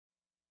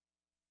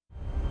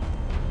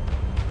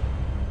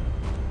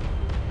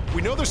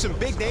We know there's some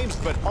big names,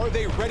 but are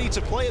they ready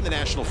to play in the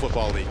National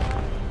Football League?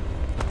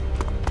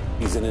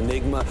 He's an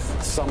enigma.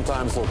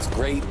 Sometimes looks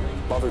great.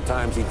 Other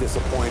times he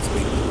disappoints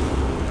me.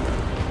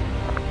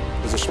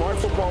 He's a smart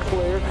football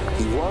player.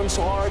 He runs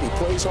hard. He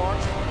plays hard.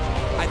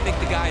 I think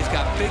the guy's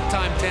got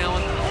big-time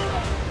talent,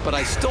 but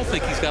I still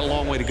think he's got a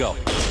long way to go.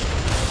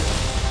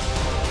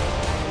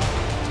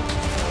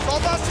 It's all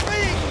about speed.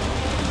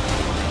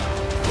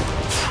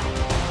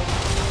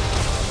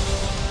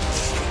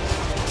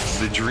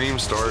 The dream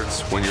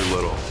starts when you're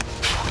little,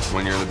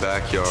 when you're in the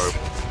backyard,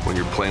 when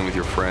you're playing with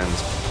your friends.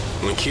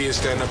 When kids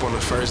stand up on the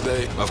first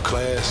day of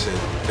class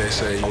and they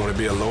say, I want to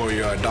be a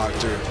lawyer or a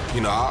doctor, you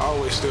know, I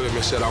always stood up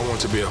and said I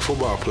want to be a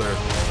football player.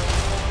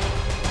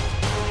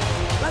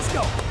 Let's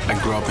go. I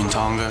grew up in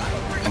Tonga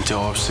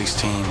until I was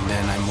 16.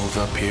 Then I moved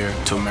up here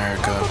to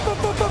America.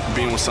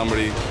 Being with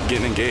somebody,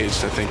 getting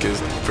engaged, I think is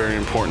very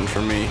important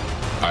for me.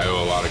 I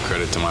owe a lot of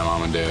credit to my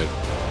mom and dad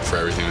for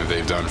everything that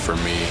they've done for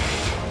me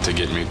to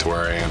get me to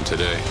where I am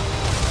today.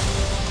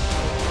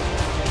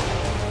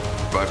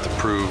 I have to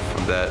prove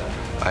that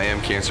I am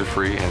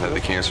cancer-free and that the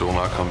cancer will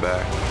not come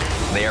back.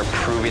 They are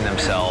proving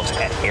themselves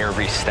at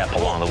every step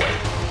along the way.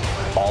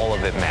 All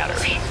of it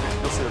matters.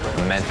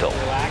 Mental,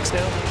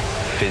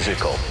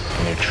 physical,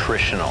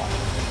 nutritional.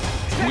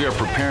 We are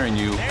preparing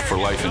you for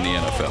life in the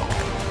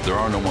NFL. There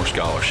are no more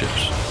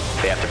scholarships.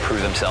 They have to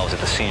prove themselves at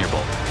the Senior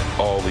Bowl.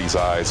 All these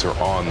eyes are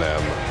on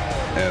them,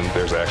 and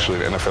there's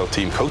actually an NFL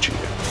team coaching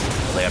you.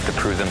 They have to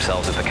prove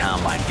themselves at the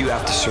Combine. You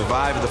have to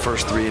survive the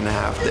first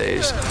 3.5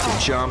 days, to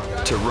jump,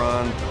 to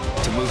run,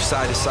 to move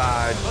side to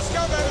side. Let's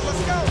go, baby,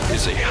 let's go.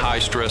 It's a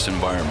high-stress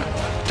environment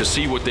to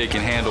see what they can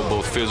handle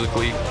both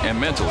physically and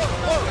mentally.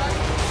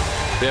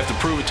 They have to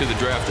prove it to the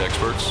draft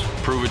experts,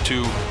 prove it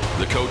to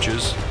the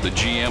coaches, the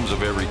GMs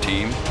of every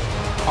team.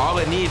 All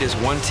I need is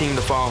one team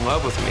to fall in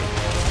love with me.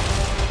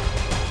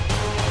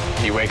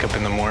 You wake up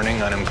in the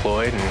morning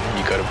unemployed and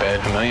you go to bed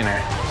a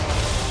millionaire.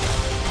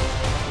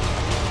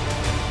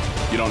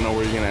 You don't know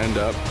where you're going to end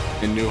up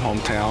in new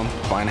hometown,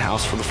 buying a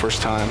house for the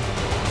first time.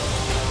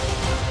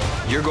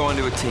 You're going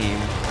to a team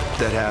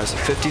that has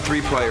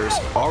 53 players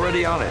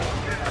already on it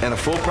and a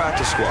full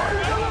practice squad,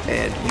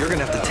 and you're going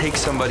to have to take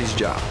somebody's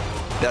job.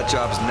 That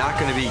job's not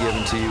going to be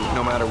given to you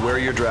no matter where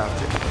you're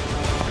drafted.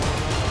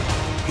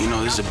 You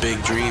know, this is a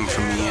big dream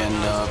for me, and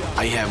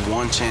I have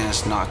one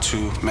chance not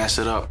to mess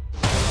it up.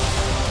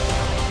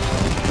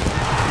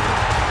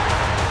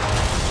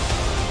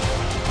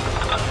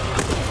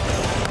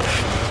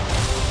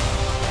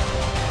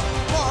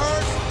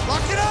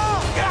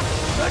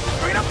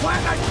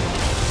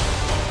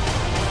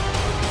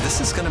 This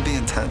is going to be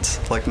intense,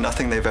 like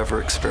nothing they've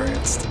ever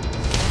experienced.